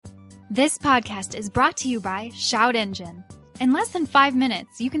This podcast is brought to you by Shout Engine. In less than 5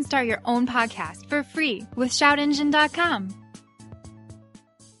 minutes, you can start your own podcast for free with shoutengine.com.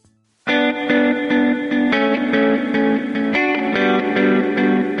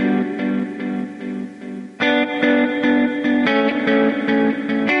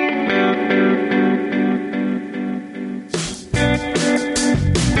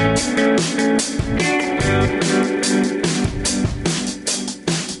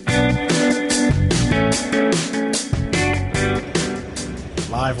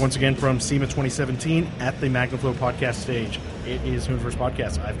 Live once again from SEMA 2017 at the MagnaFlow podcast stage. It is Hooniverse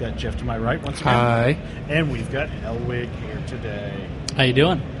Podcast. I've got Jeff to my right once again. Hi. And we've got Hellwig here today. How you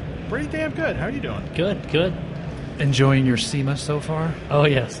doing? Pretty damn good. How are you doing? Good. Enjoying your SEMA so far? Oh,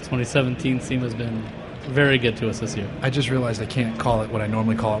 yes. 2017 SEMA's been very good to us this year. I just realized I can't call it what I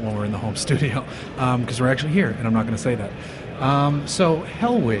normally call it when we're in the home studio because we're actually here, and I'm not going to say that. So,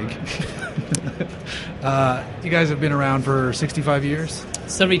 Hellwig, you guys have been around for 65 years?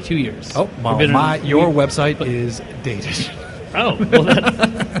 72 years. Oh, your website is dated. Oh, well,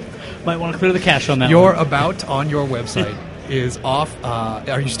 that might want to clear the cache on that Your one. about on your website is off.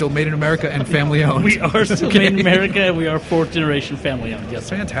 Are you still made in America and family owned? We are still made in America, and we are fourth generation family owned. Yes,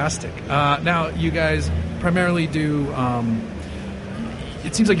 sir. Fantastic. Now, you guys primarily do,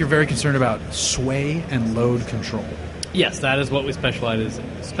 it seems like you're very concerned about sway and load control. Yes, that is what we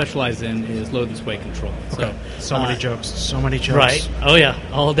specialize in is load and sway control. Okay. So many jokes. Right. Oh, yeah.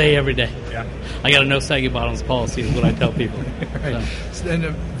 All day, every day. Yeah. I got a no saggy bottoms policy is what I tell people. Right. So, and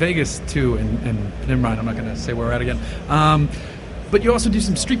Vegas, too, and never mind, I'm not going to say where we're at again. But you also do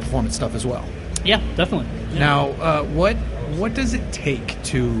some street performance stuff as well. Yeah, definitely. Yeah. Now, what does it take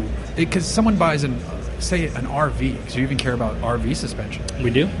to... Because someone buys say an RV, because you even care about RV suspension. We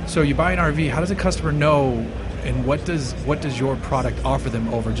do. So you buy an RV, how does a customer know, and what does your product offer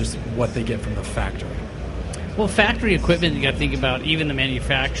them over just what they get from the factory? Well, factory equipment, you got to think about even the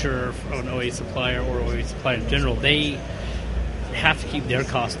manufacturer, an OE supplier or OE supplier in general, they have to keep their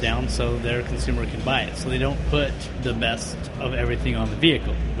costs down so their consumer can buy it. So they don't put the best of everything on the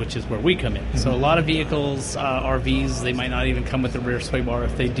vehicle, which is where we come in. Mm-hmm. So a lot of vehicles, RVs, they might not even come with a rear sway bar.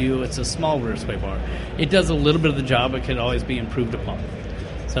 If they do, it's a small rear sway bar. It does a little bit of the job. It can always be improved upon.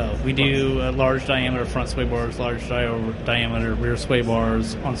 So we do large diameter front sway bars, large diameter rear sway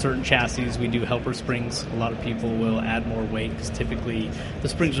bars. On certain chassis, we do helper springs. A lot of people will add more weight because typically the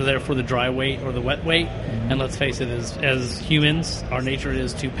springs are there for the dry weight or the wet weight. Mm-hmm. And let's face it, as humans, our nature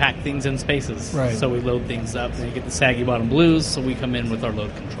is to pack things in spaces. Right. So we load things up, and you get the saggy bottom blues, so we come in with our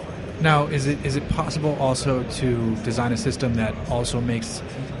load control. Now, is it possible also to design a system that also makes,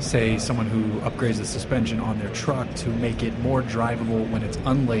 say, someone who upgrades the suspension on their truck to make it more drivable when it's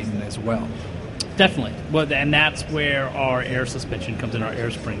unladen as well? Definitely. Well, and that's where our air suspension comes in, our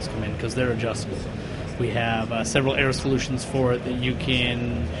air springs come in, because they're adjustable. We have several air solutions for it that you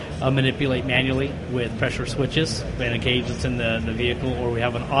can manipulate manually with pressure switches and a gauge that's in the vehicle, or we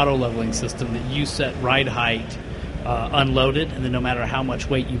have an auto leveling system that you set ride height unloaded, and then no matter how much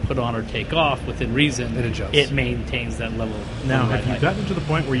weight you put on or take off, within reason, it adjusts. It maintains that level. Now, have you gotten to the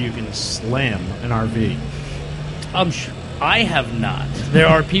point where you can slam an RV? I have not. There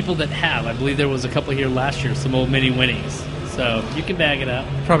are people that have. I believe there was a couple here last year, some old mini Winnies. So you can bag it up.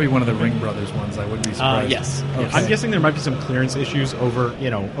 Probably one of the Ring Brothers ones. I wouldn't be surprised. Yes. Okay. I'm guessing there might be some clearance issues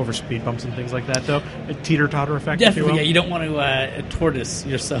over speed bumps and things like that, though. A teeter-totter effect, Definitely, if you will. yeah. You don't want to tortoise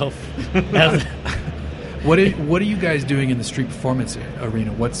yourself. What are you guys doing in the street performance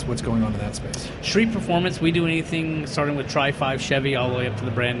arena? What's going on in that space? Street performance, we do anything starting with Tri-5 Chevy all the way up to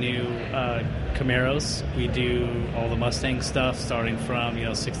the brand new Camaros. We do all the Mustang stuff, starting from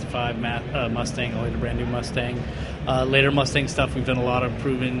 65 Mustang all the way to brand new Mustang. Later Mustang stuff, we've done a lot of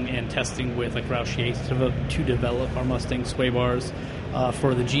proving and testing with like Roush Yates to develop our Mustang sway bars.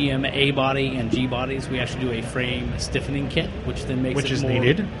 For the GM A body and G bodies, we actually do a frame stiffening kit, which then makes which it is more,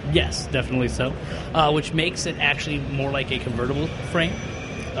 needed. Yes, definitely so. Which makes it actually more like a convertible frame,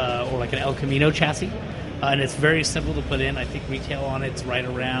 or like an El Camino chassis. And it's very simple to put in. I think retail on it's right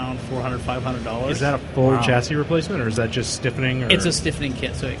around $400, $500. Is that a full chassis replacement, or is that just stiffening? Or? It's a stiffening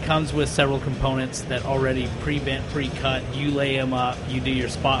kit, so it comes with several components that already pre-bent, pre-cut. You lay them up, you do your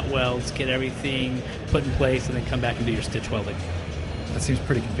spot welds, get everything put in place, and then come back and do your stitch welding. That seems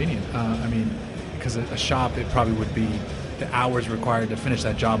pretty convenient. Because a shop, it probably would be the hours required to finish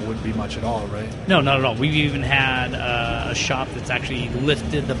that job wouldn't be much at all, right? No, not at all. We've even had a shop that's actually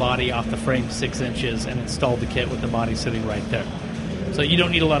lifted the body off the frame 6 inches and installed the kit with the body sitting right there. So you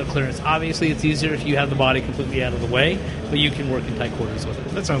don't need a lot of clearance. Obviously, it's easier if you have the body completely out of the way, but you can work in tight quarters with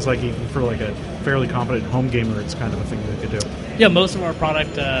it. That sounds like even for like a fairly competent home gamer, it's kind of a thing they could do. Yeah, most of our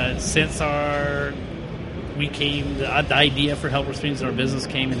product, since the idea for Helper Springs in our business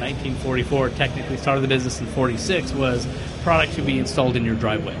came in 1944, technically started the business in 46, was product to be installed in your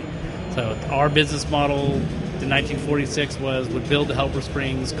driveway. So our business model in 1946 would build the Helper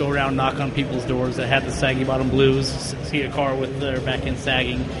Springs, go around, knock on people's doors that had the saggy bottom blues, see a car with their back end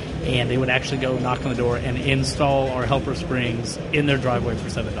sagging, and they would actually go knock on the door and install our Helper Springs in their driveway for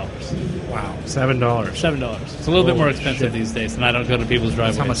 $7. Wow, $7. $7. It's a little bit more expensive these days, and I don't go to people's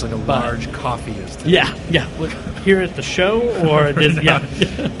driveways. That's how much like a large coffee is today. Yeah. Here at the show or yeah.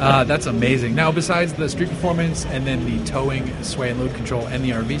 That's amazing. Now, besides the street performance and then the towing, sway and load control, and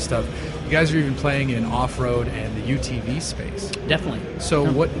the RV stuff, you guys are even playing in off-road and the UTV space. Definitely. So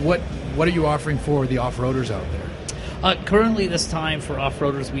what are you offering for the off-roaders out there? Currently, this time for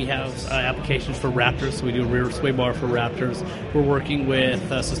off-roaders, we have applications for Raptors. So we do a rear sway bar for Raptors. We're working with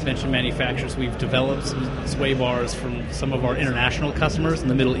suspension manufacturers. We've developed some sway bars from some of our international customers in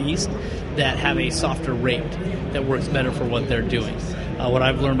the Middle East that have a softer rate that works better for what they're doing. What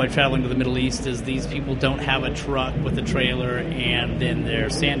I've learned by traveling to the Middle East is these people don't have a truck with a trailer and then their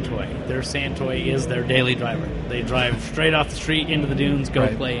sand toy. Their sand toy is their daily driver. They drive straight off the street into the dunes, go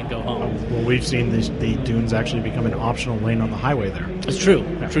play, and go home. Well, we've seen the dunes actually become an optional lane on the highway there. It's true.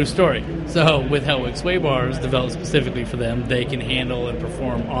 Yeah. True story. So with Hellwig sway bars developed specifically for them, they can handle and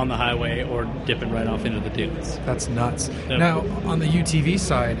perform on the highway or dipping right off into the dunes. That's nuts. Yep. Now, on the UTV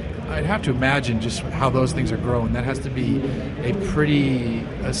side, I'd have to imagine just how those things are growing. That has to be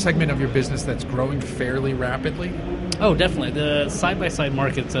a segment of your business that's growing fairly rapidly. Oh, definitely. The side-by-side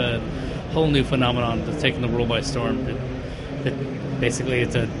market's a whole new phenomenon that's taken the world by storm. Basically,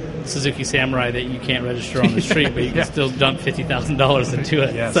 it's a Suzuki Samurai that you can't register on the street, but you can still dump $50,000 into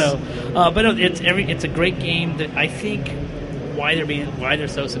it. Yes. So, but it's a great game that I think why they're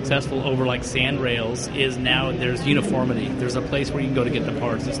so successful over like sand rails is now there's uniformity. There's a place where you can go to get the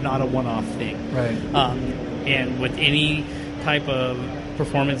parts. It's not a one-off thing. Right. And with any type of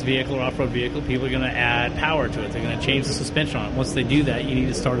performance vehicle or off-road vehicle, people are going to add power to it. They're going to change the suspension on it. Once they do that, you need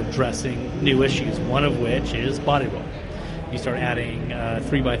to start addressing new issues, one of which is body roll. You start adding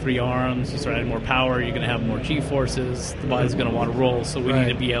 3x3 arms, you start adding more power, you're going to have more G-forces, the body's going to want to roll, so we need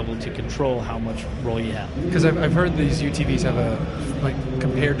to be able to control how much roll you have. Because I've heard these UTVs have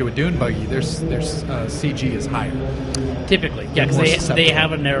compared to a dune buggy, their CG is higher. Typically, yeah, because they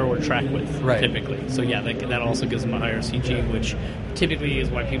have a narrower track width, typically. So yeah, that also gives them a higher CG, which typically is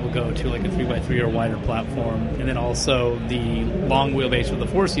why people go to like a 3x3 or wider platform. And then also the long wheelbase with the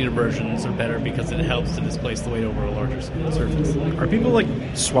 4-seater versions are better because it helps to displace the weight over a larger surface. Are people like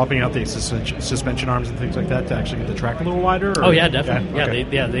swapping out the suspension arms and things like that to actually get the track a little wider? Or? Oh yeah, definitely. Yeah,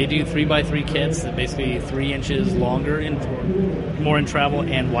 okay. They do 3x3 kits that basically 3 inches longer more in travel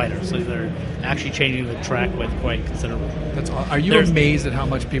and wider. So they're actually changing the track width quite considerably. Are you amazed at how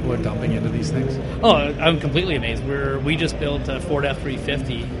much people are dumping into these things? Oh, I'm completely amazed. We just built a Ford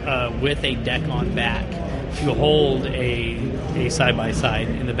F-350 with a deck on back to hold a side-by-side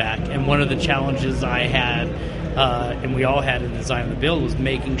in the back. And one of the challenges I had, and we all had in the design of the build, was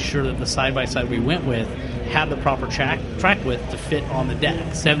making sure that the side-by-side we went with had the proper track width to fit on the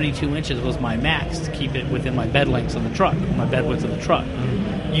deck. 72 inches was my max to keep it within my bed lengths on the truck, my bed width of the truck.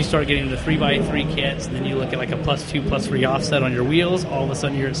 You start getting the 3x3 kits, and then you look at like a +2, +3 offset on your wheels, all of a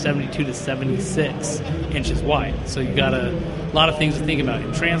sudden you're at 72 to 76 inches wide. So you've got a lot of things to think about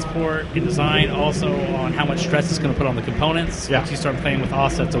in transport, in design, also on how much stress it's going to put on the components once you start playing with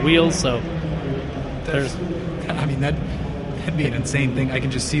offsets of wheels. So that'd be an insane thing. I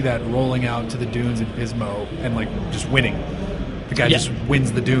can just see that rolling out to the dunes in Pismo and like just winning. The guy just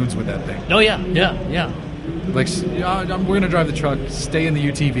wins the dunes with that thing. Oh yeah. Like, we're going to drive the truck, stay in the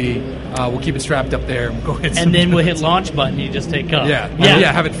UTV, we'll keep it strapped up there, we'll go hit and then we'll hit launch button, you just take off.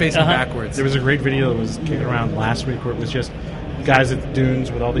 Have it facing backwards. There was a great video that was kicking around last week where it was just guys at the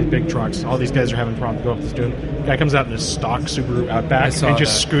dunes with all these big trucks. All these guys are having problems go up this dune. The guy comes out in a stock Subaru Outback and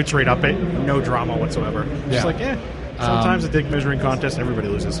just scoots right up it. No drama whatsoever. Just like, sometimes a dick measuring contest and everybody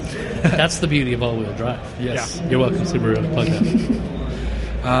loses. That's the beauty of all-wheel drive. Yes. Yeah. You're welcome, Subaru. Plug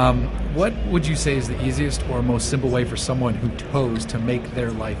that. What would you say is the easiest or most simple way for someone who tows to make their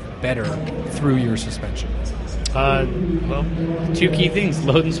life better through your suspension? Well, 2 key things,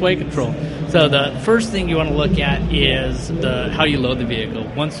 load and sway control. So the first thing you want to look at is how you load the vehicle.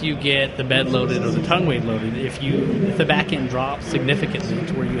 Once you get the bed loaded or the tongue weight loaded, if the back end drops significantly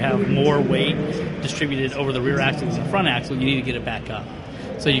to where you have more weight distributed over the rear axle than the front axle, you need to get it back up.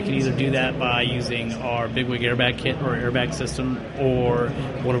 So you can either do that by using our Big Wig airbag kit or airbag system or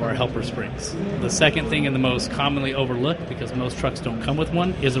one of our helper springs. The second thing and the most commonly overlooked, because most trucks don't come with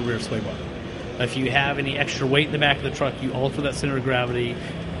one, is a rear sway bar. If you have any extra weight in the back of the truck, you alter that center of gravity,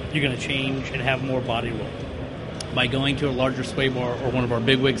 you're going to change and have more body roll. By going to a larger sway bar or one of our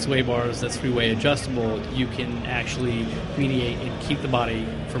Big Wig sway bars that's three-way adjustable, you can actually mediate and keep the body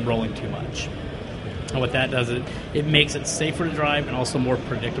from rolling too much. And what that does is it makes it safer to drive and also more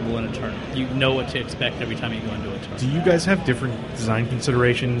predictable in a turn. You know what to expect every time you go into a turn. Do you guys have different design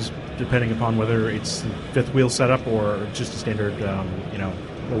considerations depending upon whether it's the fifth wheel setup or just a standard,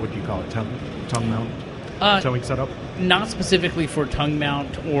 what would you call it, tongue mount? Towing setup? Not specifically for tongue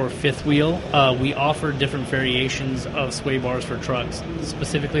mount or fifth wheel. We offer different variations of sway bars for trucks,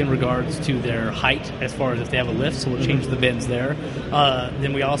 specifically in regards to their height, as far as if they have a lift, so we'll change the bends there.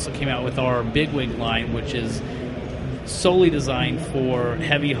 Then we also came out with our Big Wig line, which is solely designed for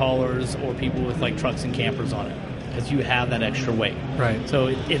heavy haulers or people with like trucks and campers on it, because you have that extra weight. Right. So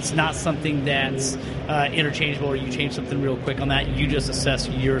it's not something that's interchangeable or you change something real quick on that. You just assess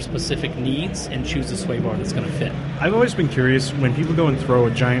your specific needs and choose a sway bar that's going to fit. I've always been curious, when people go and throw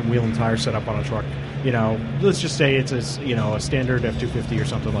a giant wheel and tire setup on a truck, let's just say it's a standard F-250 or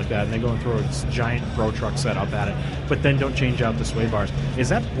something like that, and they go and throw a giant Pro truck setup at it, but then don't change out the sway bars. Is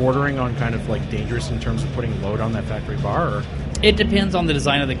that bordering on kind of like dangerous in terms of putting load on that factory bar? Or? It depends on the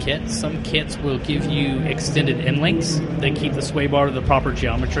design of the kit. Some kits will give you extended end links. They keep the sway bar to the proper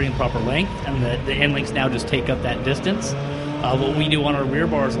geometry and proper length, and the end links now just take up that distance. What we do on our rear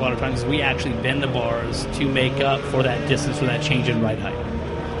bars a lot of times is we actually bend the bars to make up for that distance or that change in ride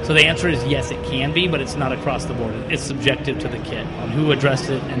height. So the answer is yes, it can be, but it's not across the board. It's subjective to the kit on who addressed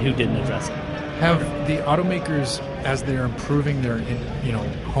it and who didn't address it. Have the automakers, as they're improving their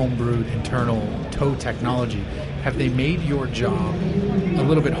homebrewed internal tow technology, have they made your job a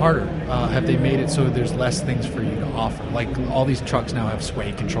little bit harder? Have they made it so there's less things for you to offer? Like all these trucks now have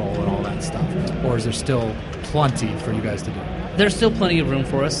sway control and all that stuff. Or is there still plenty for you guys to do? There's still plenty of room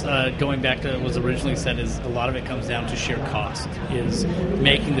for us. Going back to what was originally said, is a lot of it comes down to sheer cost, is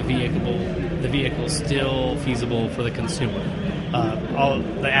making the vehicle still feasible for the consumer. All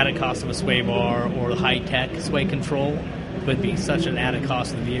the added cost of a sway bar or the high-tech sway control would be such an added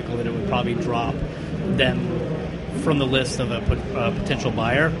cost of the vehicle that it would probably drop them from the list of a potential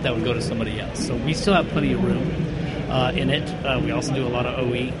buyer that would go to somebody else. So we still have plenty of room in it. We also do a lot of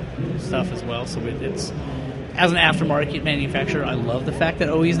OE stuff as well. So it's, as an aftermarket manufacturer, I love the fact that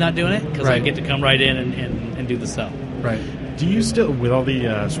OE is not doing it, because I get to come right in and do the sell. Right. Do you still, with all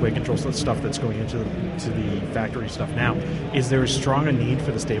the sway control stuff that's going into the factory stuff now, is there as strong a need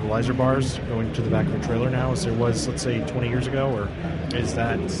for the stabilizer bars going to the back of a trailer now as there was, let's say, 20 years ago? Or is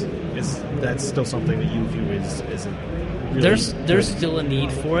that still something that you view as really there's still a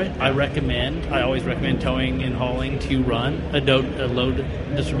need for it. I always recommend towing and hauling to run a load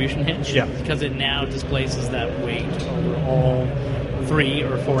distribution hitch, because it now displaces that weight over all 3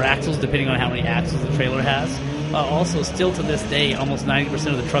 or 4 axles, depending on how many axles the trailer has. Also, still to this day, almost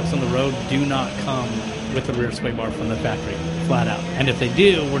 90% of the trucks on the road do not come with the rear sway bar from the factory, flat out. And if they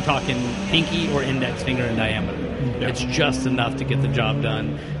do, we're talking pinky or index finger in diameter. Yeah. It's just enough to get the job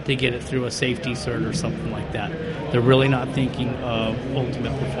done, to get it through a safety cert or something like that. They're really not thinking of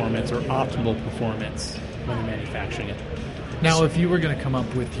ultimate performance or optimal performance when they're manufacturing it. Now, if you were going to come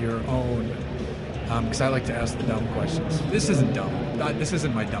up with your own, because I like to ask the dumb questions. This isn't dumb. This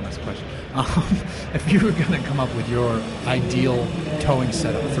isn't my dumbest question. If you were going to come up with your ideal towing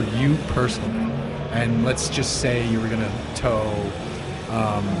setup for you personally, and let's just say you were going to tow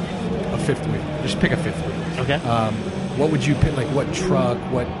a fifth wheel. Just pick a fifth wheel. Okay. What would you pick? Like what truck?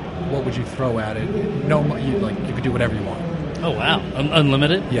 What would you throw at it? No, you could do whatever you want. Oh wow!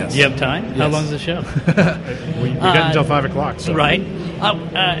 Unlimited? Yes. Do you have time? Yes. How long is the show? we got until 5 o'clock. So. Right.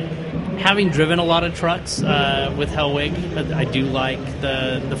 Having driven a lot of trucks with Hellwig, I do like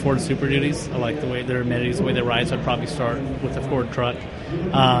the Ford Super Duties. I like the way their amenities, the way they ride, so I'd probably start with a Ford truck.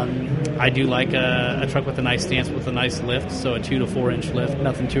 I do like a truck with a nice stance, with a nice lift, so a 2 to 4 inch lift,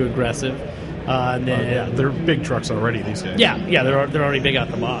 nothing too aggressive. They're big trucks already these days. Yeah, they're already big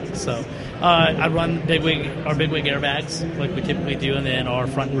out the box. So I run our Big Wig airbags like we typically do, and then our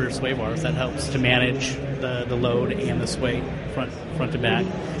front and rear sway bars. That helps to manage the load and the sway front to back.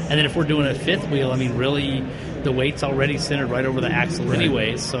 And then if we're doing a fifth wheel, I mean, really, the weight's already centered right over the axle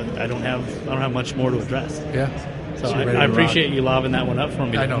anyways, so I don't have much more to address. Yeah. So I appreciate you lobbing that one up for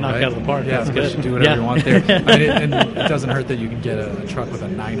me. I know, knock right? out of the park. Yeah, That's good. You do whatever you want there. And it doesn't hurt that you can get a truck with a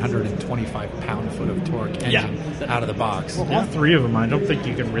 925 pound-foot of torque engine out of the box. Well, all three of them, I don't think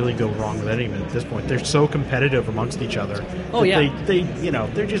you can really go wrong with any of them at this point. They're so competitive amongst each other. Oh, yeah.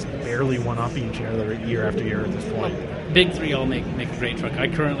 They're just barely one-upping each other year after year at this point. Big three all make a great truck. I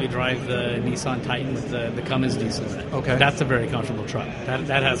currently drive the Nissan Titan with the Cummins diesel in it. Okay. That's a very comfortable truck.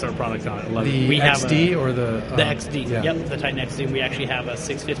 That has our product on it. I love it. The XD or the... The XD. Yeah. Yep, the Titan XD. We actually have a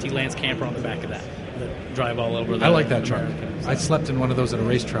 650 Lance camper on the back of that drive all over the... I like that truck. I slept in one of those at a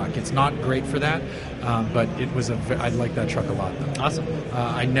racetrack. It's not great for that, but it was I like that truck a lot, though. Awesome.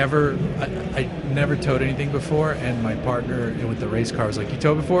 I never towed anything before, and my partner with the race car was like, "You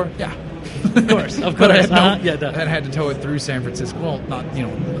towed before?" Yeah. Of course. But I had to tow it through San Francisco. Well, not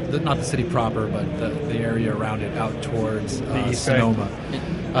not the city proper, but the area around it, out towards Sonoma.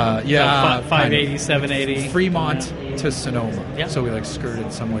 580, 780. Fremont to Sonoma. Yeah. So we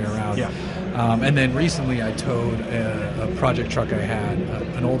skirted some way around. Yeah. And then recently I towed a project truck I had,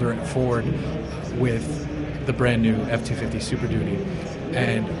 an older Ford, with the brand new F-250 Super Duty,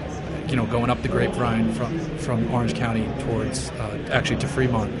 and going up the Grapevine from Orange County towards actually to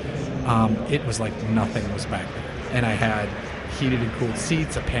Fremont. It was like nothing was back there, and I had heated and cooled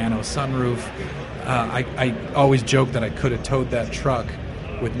seats, a Pano sunroof. I always joke that I could have towed that truck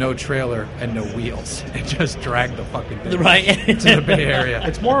with no trailer and no wheels and just dragged the fucking thing to the Bay Area.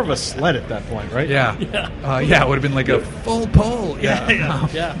 It's more of a sled at that point, right? Yeah. It would have been like a full pull.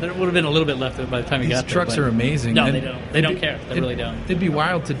 Yeah. There would have been a little bit left by the time you got there. These trucks are amazing. No, they don't. They don't care. They really don't. It'd be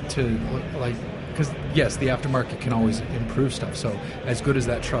wild to because yes, the aftermarket can always improve stuff. So as good as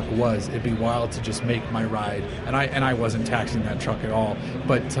that truck was, it'd be wild to just make my ride, and I wasn't taxing that truck at all,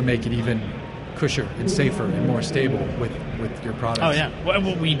 but to make it even cushier and safer and more stable with your products. Oh yeah,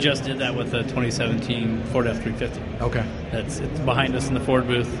 well, we just did that with the 2017 Ford F350. Okay, it's behind us in the Ford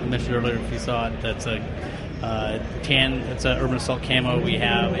booth. I mentioned earlier if you saw it. That's a it's a Urban Assault camo. We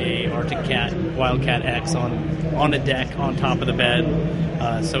have a Arctic Cat Wildcat X on the deck on top of the bed.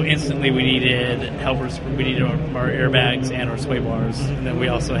 So instantly we needed helpers. We needed our airbags and our sway bars, and then we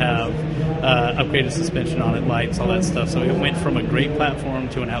also have upgraded suspension on it, lights, all that stuff. So it went from a great platform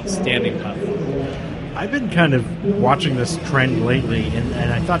to an outstanding platform. I've been kind of watching this trend lately,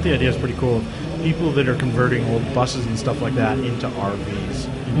 and I thought the idea is pretty cool. People that are converting old buses and stuff like that into RVs.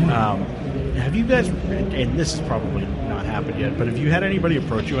 Have you guys, and this has probably not happened yet, but have you had anybody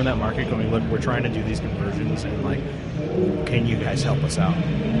approach you in that market going, look, we're trying to do these conversions, and can you guys help us out?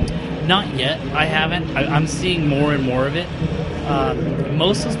 Not yet. I haven't. I'm seeing more and more of it.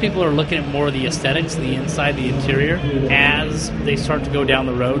 Most of those people are looking at more of the aesthetics, the inside, the interior, as they start to go down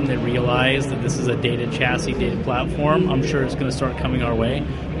the road and they realize that this is a dated chassis, dated platform. I'm sure it's going to start coming our way.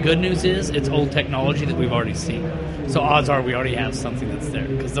 Good news is it's old technology that we've already seen. So odds are we already have something that's there,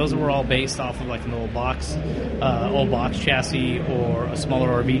 because those were all based off of like an old box chassis or a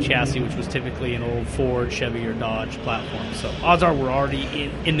smaller RV chassis, which was typically an old Ford, Chevy, or Dodge platform. So odds are we're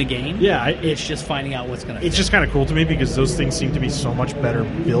already in the game. Yeah, it's just finding out what's going to. It's just kind of cool to me because those things seem to be so much better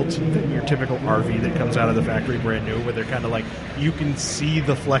built than your typical RV that comes out of the factory brand new, where they're kind of like you can see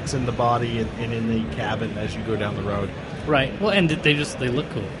the flex in the body and in the cabin as you go down the road. Right. Well, and they look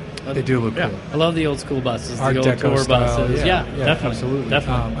cool. They do look cool. I love the old school buses, Art the old Deco tour style. buses. Yeah, definitely. Absolutely.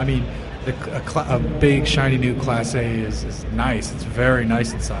 Definitely. I mean, a big, shiny new Class A is nice. It's very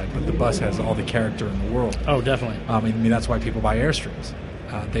nice inside, but the bus has all the character in the world. Oh, definitely. I mean, that's why people buy Airstreams.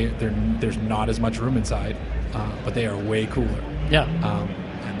 There's not as much room inside, but they are way cooler. Yeah.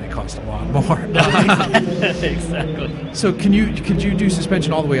 And they cost a lot more. Exactly. So could you do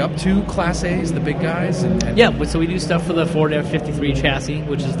suspension all the way up to Class A's, the big guys? Yeah, so we do stuff for the Ford F53 chassis,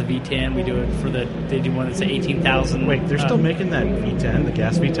 which is the V10. We do it for they do one that's 18,000. Wait, they're still making that V10, the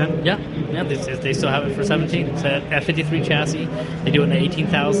gas V10? Yeah, they still have it for 17. It's an F53 chassis. They do it in an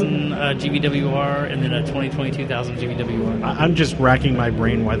 18,000 GVWR and then a 22,000 GVWR. I'm just racking my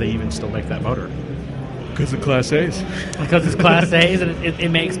brain why they even still make that motor. Because of Class A's. Because it's Class A's and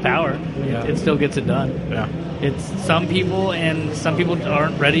it makes power. Yeah. It still gets it done. Yeah. It's some people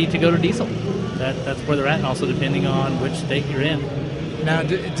aren't ready to go to diesel. That's where they're at, and also depending on which state you're in. Now,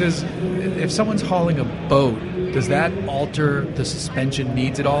 if someone's hauling a boat, does that alter the suspension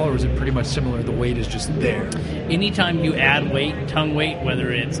needs at all, or is it pretty much similar? The weight is just there. Anytime you add weight, tongue weight,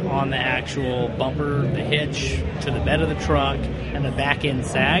 whether it's on the actual bumper, the hitch, to the bed of the truck, and the back end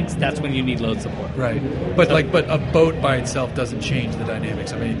sags, that's when you need load support. Right. But but a boat by itself doesn't change the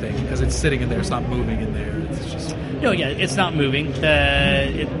dynamics of anything because it's sitting in there, it's not moving in there. It's just no, yeah, it's not moving.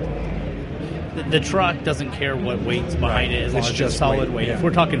 the truck doesn't care what weight's behind it as long as it's solid weight. Yeah. If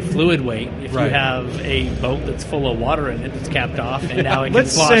we're talking fluid weight, if you have a boat that's full of water in it that's capped off and now it can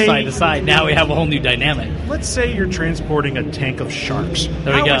slosh side to side, now we have a whole new dynamic. Let's say you're transporting a tank of sharks.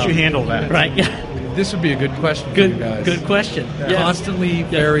 How would you handle that? Right. This would be a good question for you guys. Good question. Yeah. Constantly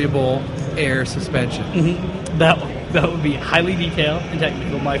variable air suspension. Mm-hmm. That would be highly detailed and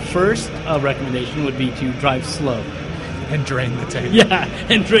technical. My first recommendation would be to drive slow. And drain the tank. Yeah,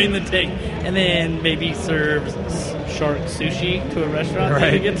 and drain the tank. And then maybe serve shark sushi to a restaurant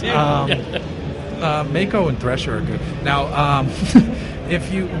that we get to. Mako and Thresher are good. Now,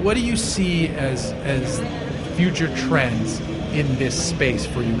 what do you see as future trends in this space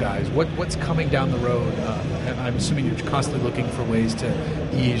for you guys? What's coming down the road? And I'm assuming you're constantly looking for ways to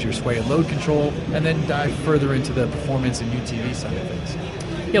ease your sway and load control, and then dive further into the performance and UTV side of things.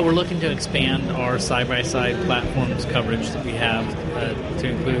 Yeah, we're looking to expand our side-by-side platforms coverage that we have to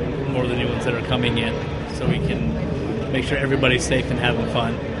include more of the new ones that are coming in, so we can make sure everybody's safe and having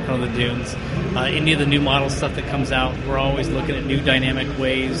fun on the dunes. Any of the new model stuff that comes out, we're always looking at new dynamic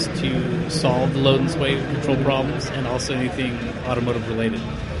ways to solve the load and sway control problems, and also anything automotive related.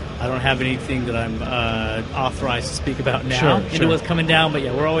 I don't have anything that I'm authorized to speak about now into what's coming down, but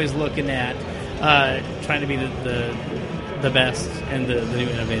yeah, we're always looking at trying to be the best and the new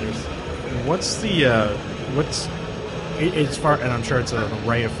innovators. What's it's far, and I'm sure it's an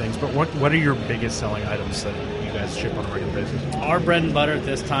array of things, but what are your biggest selling items that you guys ship on a regular basis? Our bread and butter at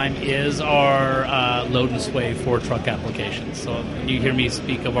this time is our load and sway for truck applications. So you hear me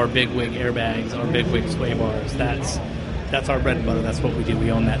speak of our big wig airbags, our big wig sway bars. That's our bread and butter. That's what we do.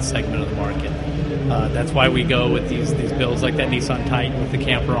 We own that segment of the market. That's why we go with these builds like that Nissan Titan with the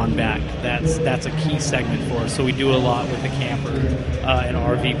camper on back. That's a key segment for us. So we do a lot with the camper and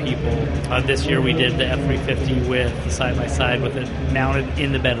RV people. This year we did the F350 with the side-by-side with it mounted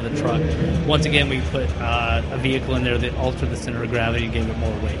in the bed of the truck. Once again, we put a vehicle in there that altered the center of gravity and gave it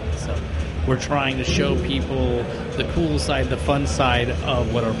more weight. So we're trying to show people the cool side, the fun side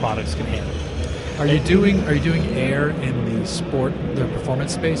of what our products can handle. Are you doing air in the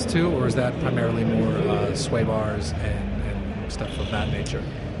performance space too, or is that primarily more sway bars and stuff of that nature?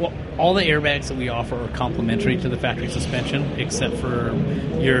 Well, all the airbags that we offer are complementary to the factory suspension, except for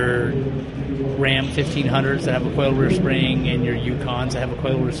your Ram 1500s that have a coil rear spring and your Yukons that have a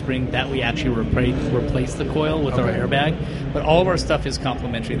coil rear spring. That we actually replace the coil with our airbag. But all of our stuff is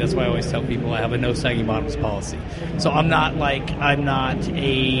complementary. That's why I always tell people I have a no sagging bottoms policy. So I'm not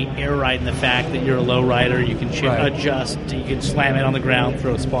a air ride in the fact that you're a low rider. You can adjust, you can slam it on the ground,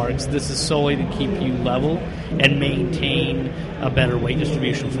 throw sparks. This is solely to keep you level and maintain a better weight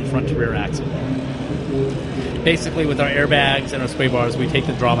distribution from front to rear axle. Basically, with our airbags and our sway bars, we take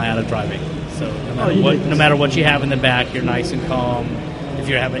the drama out of driving. So no matter what you have in the back, you're nice and calm. If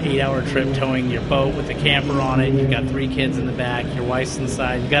you have an 8-hour trip towing your boat with a camper on it, you've got 3 kids in the back, your wife's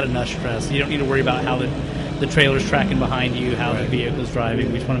inside, you've got enough stress. You don't need to worry about how the trailer's tracking behind you, how the vehicle's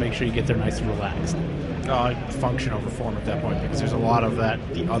driving. We just want to make sure you get there nice and relaxed. Function over form at that point, because there's a lot of that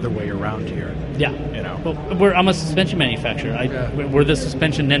the other way around here. Yeah, Well, I'm a suspension manufacturer. We're the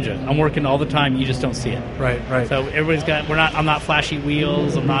suspension ninja. I'm working all the time. You just don't see it. Right. So everybody's got. I'm not flashy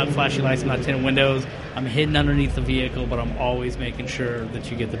wheels. I'm not flashy lights. I'm not tinted windows. I'm hidden underneath the vehicle, but I'm always making sure that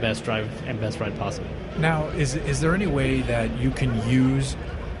you get the best drive and best ride possible. Now, is there any way that you can use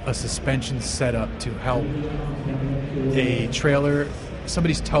a suspension setup to help a trailer?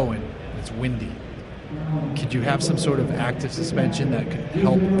 Somebody's towing. It's windy. Could you have some sort of active suspension that could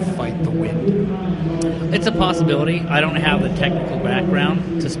help fight the wind? It's a possibility. I don't have the technical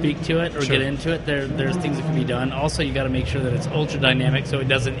background to speak to it or get into it. There's things that can be done. Also, you got to make sure that it's ultra dynamic so it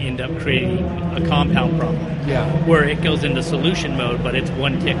doesn't end up creating a compound problem. Yeah. Where it goes into solution mode, but it's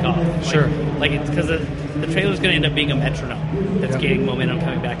one tick off. Sure. Like it's because the trailer's going to end up being a metronome that's gaining momentum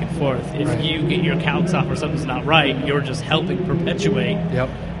coming back and forth. If you get your calcs off or something's not right, you're just helping perpetuate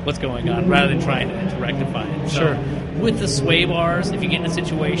what's going on rather than trying to rectify it. So with the sway bars, if you get in a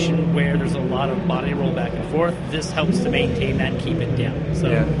situation where there's a lot of body roll back and forth, this helps to maintain that and keep it down. So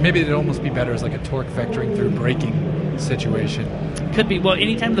maybe it'd almost be better as like a torque vectoring through braking situation. Could be. Well,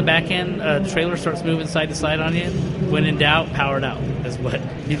 anytime the back end trailer starts moving side to side on you, when in doubt, power it out. That's what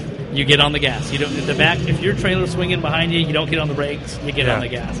you get on the gas. You don't the back. If your trailer's swinging behind you, you don't get on the brakes. You get on the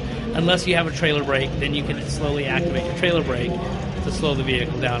gas. Unless you have a trailer brake, then you can slowly activate your trailer brake to slow the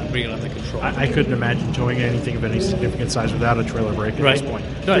vehicle down and bring it under control. I couldn't imagine towing anything of any significant size without a trailer brake at this point.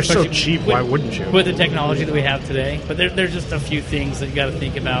 No, they're so cheap, why wouldn't you? With the technology that we have today. But there's just a few things that you got to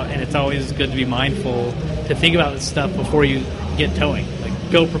think about, and it's always good to be mindful to think about this stuff before you get towing. Like,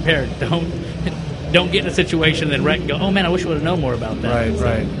 go prepared. don't get in a situation and then wreck and go, oh man, I wish I would have known more about that.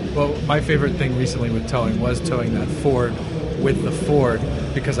 Right. Well, my favorite thing recently with towing was towing that Ford with the Ford,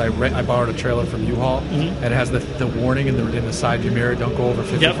 because I borrowed a trailer from U-Haul, and it has the warning in the side view mirror, don't go over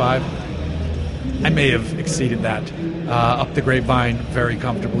 55. Yep. I may have exceeded that up the Grapevine very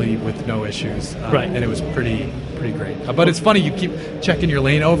comfortably with no issues. And it was pretty great. But it's funny, you keep checking your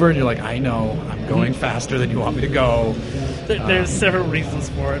lane over and you're like, I know, I'm going faster than you want me to go. There's several reasons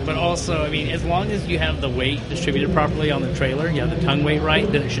for it, but also, I mean, as long as you have the weight distributed properly on the trailer, you have the tongue weight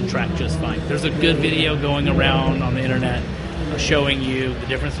right, then it should track just fine. There's a good video going around on the internet showing you the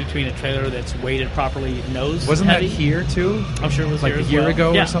difference between a trailer that's weighted properly, nose Wasn't heavy. That here too? I'm sure it was like here a year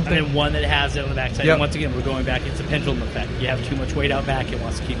ago or something. And then one that has it on the backside. Yep. And once again, we're going back. It's a pendulum effect. You have too much weight out back, it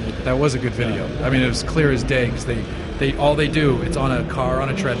wants to keep moving. That was a good video. I mean, it was clear as day because they all they do, it's on a car on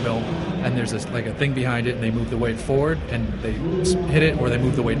a treadmill, and there's this like a thing behind it, and they move the weight forward and they hit it, or they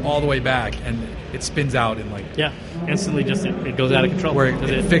move the weight all the way back, and it spins out in like instantly just it goes out of control. Where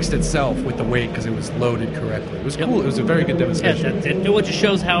it fixed itself with the weight because it was loaded correctly. It was cool. It was a very good demonstration. It just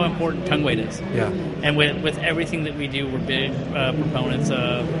shows how important tongue weight is. Yeah. And with everything that we do, we're big proponents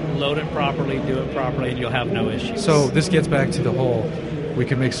of load it properly, do it properly, and you'll have no issues. So this gets back to the whole, we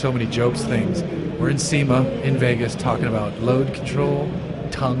can make so many jokes things. We're in SEMA in Vegas talking about load control,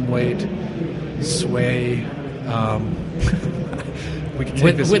 tongue weight, sway. We can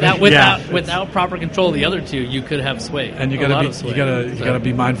take without proper control of the other two, you could have sway. And you gotta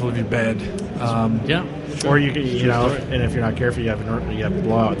be mindful of your bed. Or you know, and if you're not careful, you have to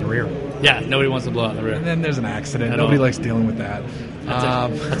blow out the rear. Yeah, nobody wants to blow out the rear. And then there's an accident. Nobody likes dealing with that.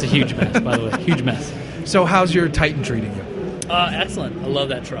 That's a huge mess, by the way. Huge mess. So how's your Titan treating you? Excellent. I love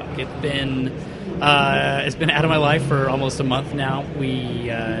that truck. It's been out of my life for almost a month now. We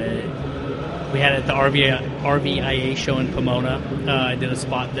had it at the RVIA show in Pomona. I did a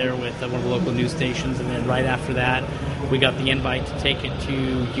spot there with one of the local news stations, and then right after that, we got the invite to take it to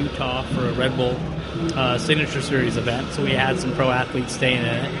Utah for a Red Bull Signature Series event. So we had some pro athletes staying in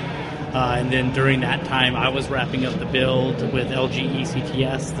it. And then during that time, I was wrapping up the build with LG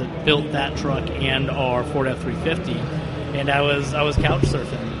ECTS that built that truck and our Ford F-350, and I was couch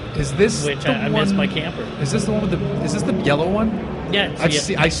surfing. Is this which I missed my camper? Is this the one with Is this the yellow one? Yeah,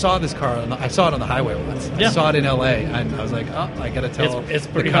 I saw this car. I saw it on the highway once. I saw it in LA, and I was like, "Oh, I got to tell it's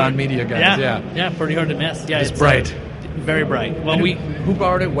the pretty Con hard. Media guys." Yeah, pretty hard to miss. Yeah, it's bright, very bright. Well, who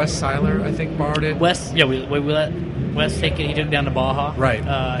borrowed it? Wes Seiler, I think, borrowed it. Wes, we let Wes take it. He took it down to Baja, right?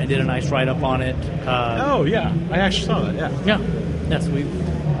 And did a nice write up on it. I actually saw that. Yes,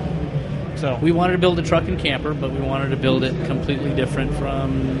 we wanted to build a truck and camper, but we wanted to build it completely different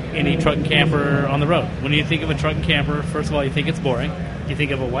from any truck and camper on the road. When you think of a truck and camper, first of all, you think it's boring. You think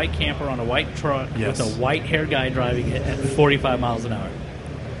of a white camper on a white truck with a white-haired guy driving it at 45 miles an hour.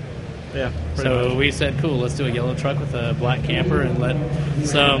 Yeah. So we said, cool, let's do a yellow truck with a black camper and let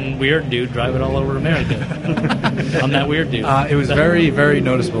some weird dude drive it all over America. I'm that weird dude. It was very, very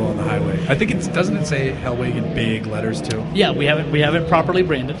noticeable on the highway. I think doesn't it say Hellwig in big letters too? Yeah, we have it properly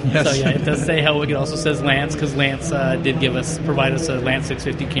branded. Yes. So yeah, it does say Hellwig. It also says Lance because Lance did provide us a Lance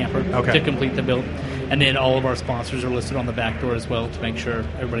 650 camper to complete the build. And then all of our sponsors are listed on the back door as well to make sure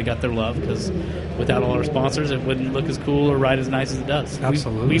everybody got their love, because without all our sponsors, it wouldn't look as cool or ride as nice as it does.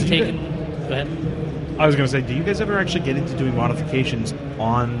 Absolutely. We've taken... Go ahead. I was going to say, do you guys ever actually get into doing modifications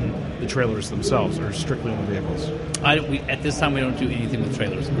on the trailers themselves, or strictly on the vehicles? At this time, we don't do anything with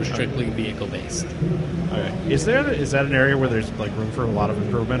trailers. We're strictly vehicle-based. Okay. Is that an area where there's like room for a lot of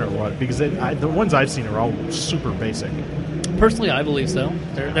improvement, or what? Because the ones I've seen are all super basic. Personally, I believe so.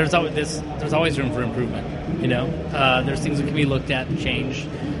 There's always room for improvement. You know, there's things that can be looked at and changed.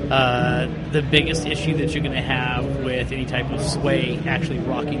 The biggest issue that you're going to have with any type of sway actually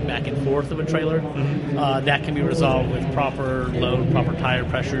rocking back and forth of a trailer, that can be resolved with proper load, proper tire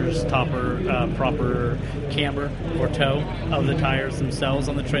pressures, proper camber or toe of the tires themselves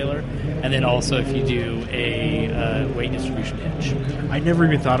on the trailer, and then also if you do a weight distribution hitch. I never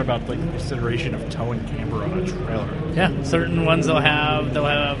even thought about like the consideration of toe and camber on a trailer. Yeah, certain ones they'll have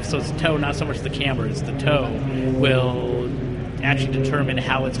so it's toe, not so much the camber, it's the toe will actually determine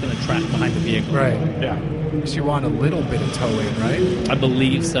how it's going to track behind the vehicle. Right. Yeah. So you want a little bit of toe in, right? I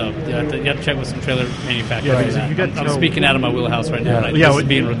believe so. You have to check with some trailer manufacturers. Yeah, I'm speaking out of my wheelhouse right now. Yeah, this is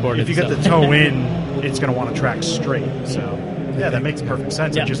being recorded. If you get the toe in, it's going to want to track straight. So, yeah, that makes perfect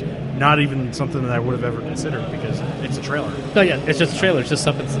sense. Yeah. It's just not even something that I would have ever considered because it's a trailer. No, yeah, it's just a trailer. It's just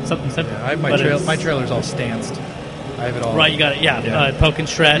something simple. Yeah, my trailer's all stanced. I have it all. Right, you got it. Yeah. Poke and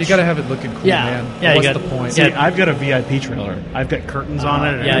stretch. You got to have it looking cool, man. Yeah, What's the point? See, I've got a VIP trailer. I've got curtains on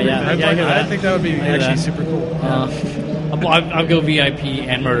it. I think that would be actually super cool. I'll go VIP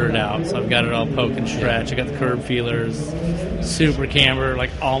and murdered out. So I've got it all poke and stretch. I got the curb feelers, super camber,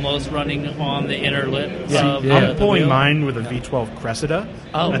 like almost running on the inner lip. I'm pulling mine with a V12 Cressida,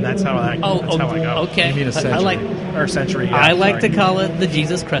 and that's how I go. Okay. You mean a Century? Or Century. Yeah, I like to call it the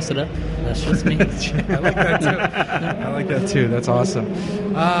Jesus Cressida. That's just me. I like that too. I like that too. That's awesome.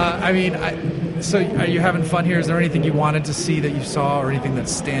 So are you having fun here? Is there anything you wanted to see that you saw, or anything that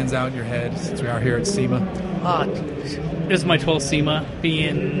stands out in your head since we are here at SEMA? This is my 12th SEMA.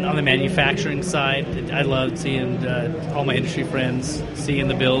 Being on the manufacturing side, I love seeing all my industry friends, seeing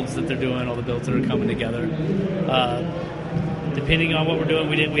the builds that they're doing, all the builds that are coming together. Depending on what we're doing,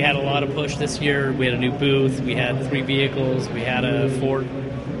 we had a lot of push this year. We had a new booth. We had 3 vehicles. We had a Ford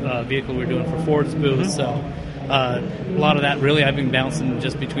vehicle we were doing for Ford's booth. So a lot of that, really, I've been bouncing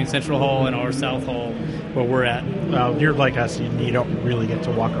just between Central Hall and our South Hall where we're at. You're like us. You don't really get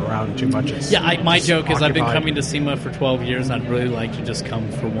to walk around too much. My joke is I've been coming to SEMA for 12 years, and I'd really like to just come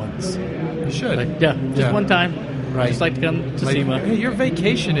for once. You should. Just one time. Right. Just like to come to SEMA. Hey, your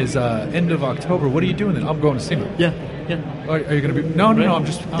vacation is end of October. What are you doing then? I'm going to SEMA. Yeah. Are you going to be? No. I'm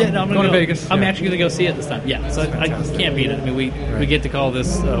going to Vegas. I'm actually going to go see it this time. Yeah. So I can't beat it. I mean, we get to call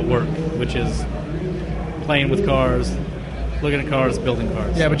this work, which is playing with cars, looking at cars, building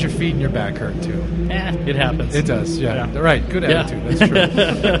cars. Yeah, but your feet and your back hurt too. It happens. It does. Yeah. Right. Good attitude. That's true.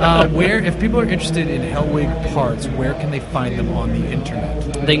 If people are interested in Hellwig parts, where can they find them on the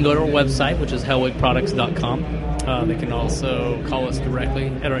internet? They can go to our website, which is hellwigproducts.com. They can also call us directly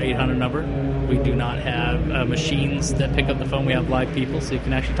at our 800 number. We do not have machines that pick up the phone. We have live people, so you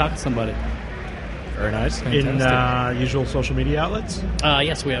can actually talk to somebody. Very nice. Fantastic. In usual social media outlets?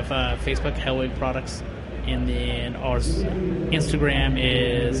 Yes, we have Facebook, Hellwig Products, and then our Instagram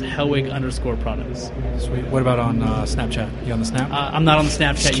is Hellwig_products. Sweet. What about on Snapchat? You on the Snap? I'm not on the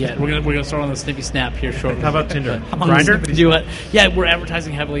Snapchat yet. We're gonna start on the Snippy Snap here shortly. How about Tinder? Grindr? Do it. Yeah, we're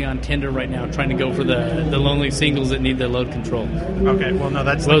advertising heavily on Tinder right now, trying to go for the lonely singles that need the load control. Okay, well, no,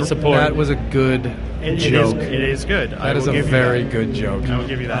 that's load support. That was a good joke. It is good. That is a very good joke. I will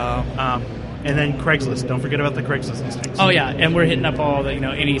give you that. And then Craigslist. Don't forget about the Craigslist listings. Oh yeah, and we're hitting up all the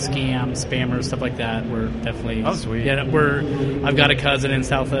any scams, spammers, stuff like that. We're definitely sweet. Yeah, I've got a cousin in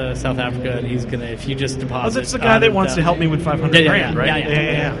South Africa, and he's gonna if you just deposit. That's the guy that wants to help me with $500,000, right?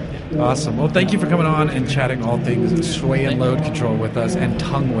 Yeah. Awesome. Well, thank you for coming on and chatting all things sway and load control with us, and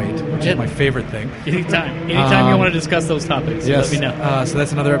tongue weight, which is my favorite thing. Anytime you want to discuss those topics, yes. let me know. So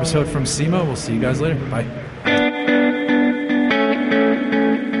that's another episode from SEMA. We'll see you guys later. Bye.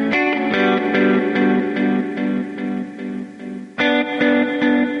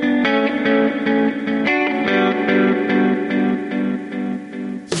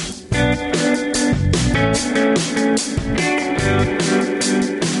 Thank you.